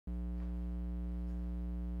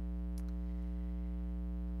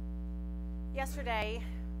Yesterday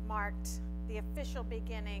marked the official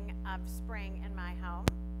beginning of spring in my home.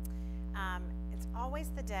 It's always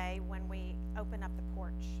the day when we open up the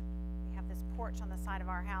porch. We have this porch on the side of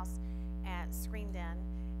our house and screened in,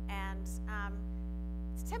 and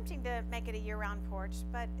it's tempting to make it a year-round porch,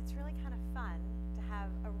 but it's really kind of fun to have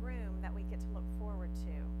a room that we get to look forward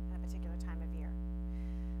to at a particular time of year.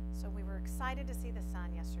 So we were excited to see the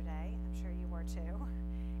sun yesterday. I'm sure you were too.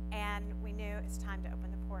 And we knew it's time to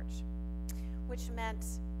open the porch, which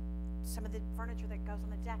meant some of the furniture that goes on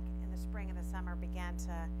the deck in the spring and the summer began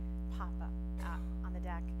to pop up on the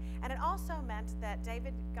deck. And it also meant that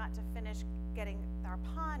David got to finish getting our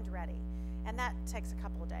pond ready. And that takes a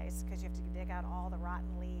couple of days because you have to dig out all the rotten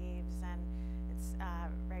leaves, and it's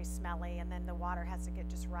very smelly, and then the water has to get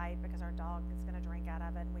just right because our dog is going to drink out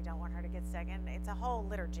of it and we don't want her to get sick. And it's a whole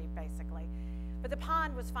liturgy basically. But the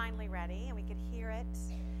pond was finally ready and we could hear it.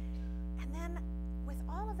 And then with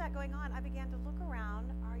all of that going on, I began to look around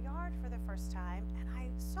our yard for the first time, and I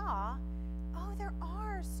saw, oh, there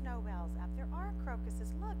are snowbells up. There are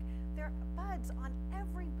crocuses. Look, there are buds on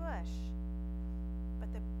every bush.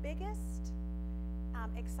 But the biggest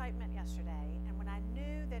excitement yesterday, and when I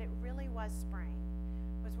knew that it really was spring,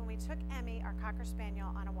 was when we took Emmy, our Cocker Spaniel,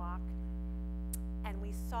 on a walk, and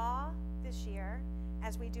we saw this year,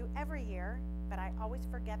 as we do every year, but I always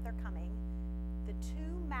forget they're coming, the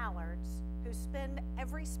two mallards who spend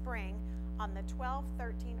every spring on the 12,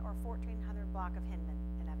 13, or 1400 block of Hinman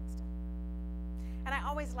in Evanston. And I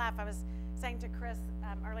always laugh. I was saying to Chris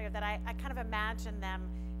earlier that I kind of imagine them,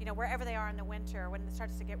 wherever they are in the winter, when it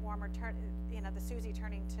starts to get warmer, the Susie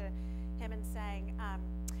turning to him and saying,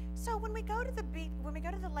 so when we go to the beach, when we go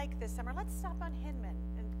to the lake this summer, let's stop on Hinman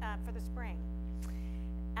for the spring.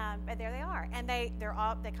 And there they are, and they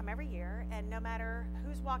come every year, and no matter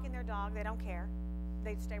who's walking their dog, they don't care.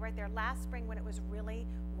 They stay right there. Last spring, when it was really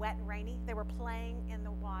wet and rainy, they were playing in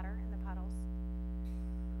the water, in the puddles.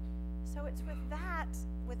 So it's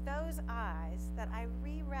with those eyes, that I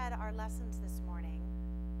reread our lessons this morning,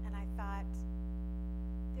 and I thought,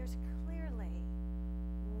 there's clearly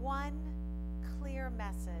one clear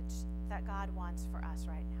message that God wants for us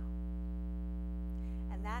right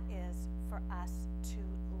now, and that is for us to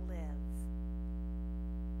live.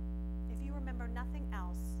 If you remember nothing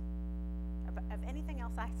else of anything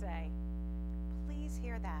else I say, please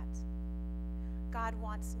hear that. God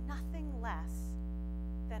wants nothing less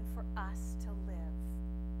than for us to live.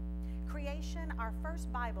 Creation, our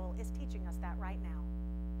first Bible, is teaching us that right now.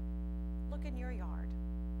 Look in your yard.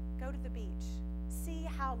 Go to the beach. See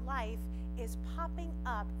how life is popping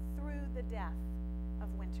up through the death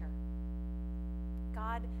of winter.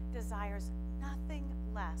 God desires nothing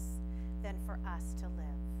less than for us to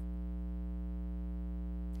live.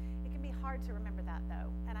 It can be hard to remember that, though,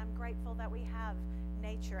 and I'm grateful that we have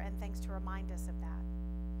nature and things to remind us of that,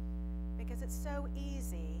 because it's so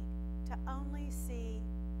easy to only see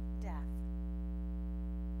death,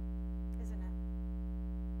 isn't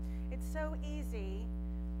it? It's so easy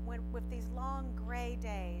with these long gray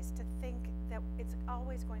days to think that it's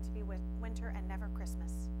always going to be winter and never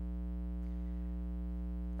Christmas.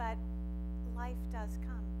 But life does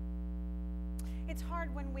come. It's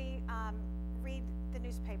hard when we read the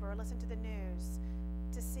newspaper or listen to the news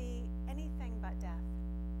to see anything but death.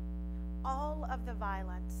 All of the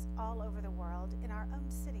violence all over the world, in our own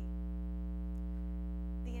city.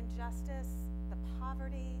 The injustice, the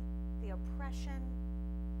poverty, the oppression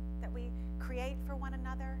that we create for one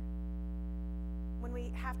another, when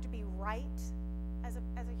we have to be right as a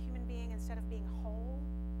human being instead of being whole.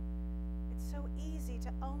 It's so easy to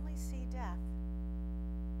only see death.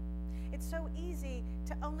 It's so easy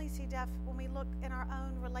to only see death when we look in our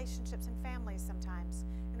own relationships and families sometimes,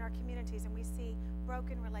 in our communities, and we see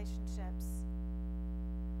broken relationships.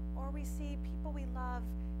 Or we see people we love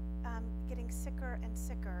getting sicker and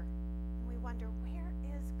sicker, and we wonder, where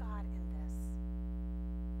is God in this?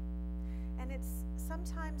 And it's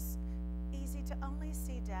sometimes easy to only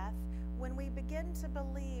see death when we begin to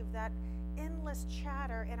believe that endless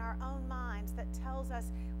chatter in our own minds that tells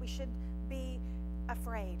us we should be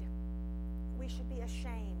afraid, we should be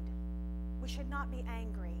ashamed, we should not be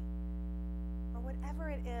angry, or whatever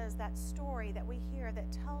it is, that story that we hear that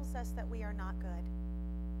tells us that we are not good.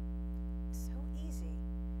 It's so easy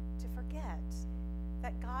to forget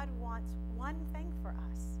that God wants one thing for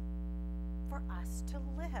us to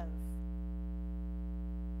live.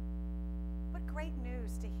 What great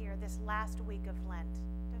news to hear this last week of Lent,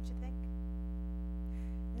 don't you think?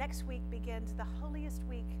 Next week begins the holiest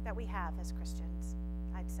week that we have as Christians,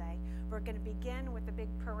 I'd say. We're going to begin with the big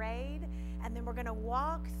parade, and then we're going to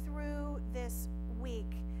walk through this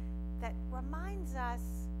week that reminds us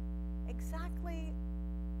exactly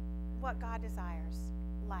what God desires,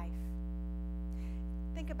 life.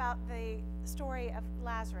 Think about the story of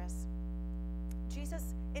Lazarus.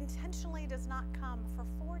 Jesus intentionally does not come for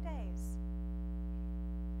 4 days.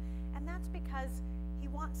 And that's because he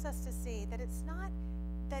wants us to see that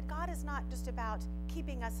that God is not just about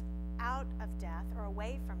keeping us out of death or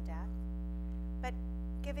away from death, but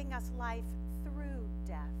giving us life through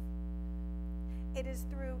death. It is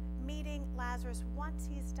through meeting Lazarus once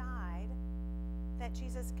he's died that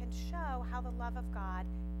Jesus can show how the love of God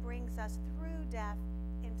brings us through death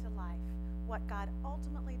into life, what God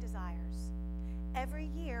ultimately desires. Every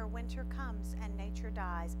year, winter comes and nature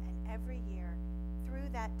dies, and every year, through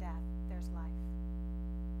that death, there's life.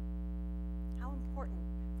 How important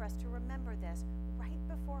for us to remember this right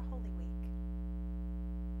before Holy Week.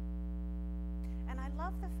 And I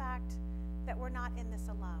love the fact that we're not in this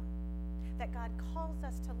alone, that God calls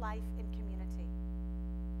us to life in community.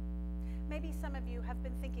 Maybe some of you have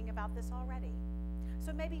been thinking about this already.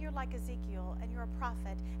 So maybe you're like Ezekiel and you're a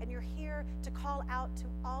prophet and you're here to call out to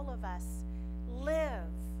all of us, live,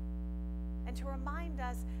 and to remind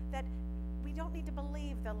us that we don't need to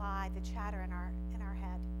believe the lie, the chatter in our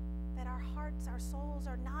head, that our hearts, our souls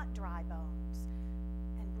are not dry bones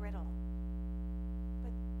and brittle,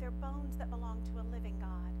 but they're bones that belong to a living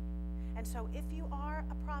God. And so if you are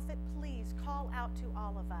a prophet, please call out to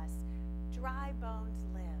all of us, dry bones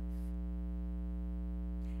live.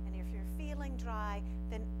 And if you're feeling dry,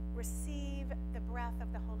 then receive the breath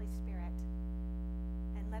of the Holy Spirit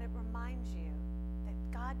and let it remind you that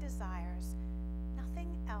God desires nothing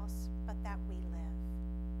else but that we live.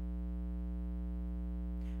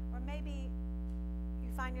 Or maybe you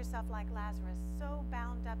find yourself like Lazarus, so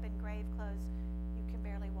bound up in grave clothes you can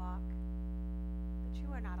barely walk. But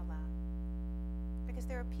you are not alone, because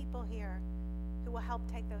there are people here who will help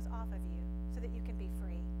take those off of you so that you can be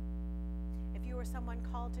free. If you are someone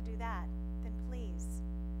called to do that, then please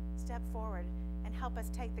step forward and help us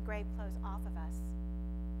take the grave clothes off of us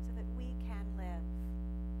so that we can live.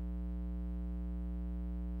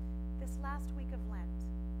 This last week of Lent,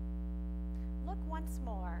 look once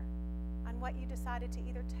more on what you decided to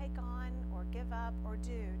either take on or give up or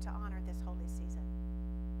do to honor this holy season.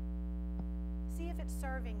 See if it's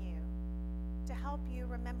serving you to help you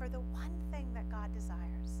remember the one thing that God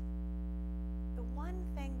desires, the one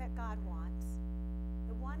thing that God wants,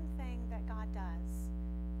 the one thing that God does,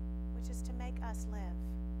 which is to make us live.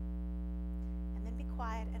 And then be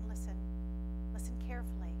quiet and listen. Listen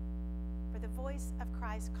carefully for the voice of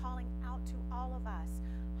Christ calling out to all of us,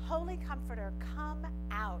 Holy Comforter, come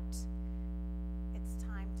out.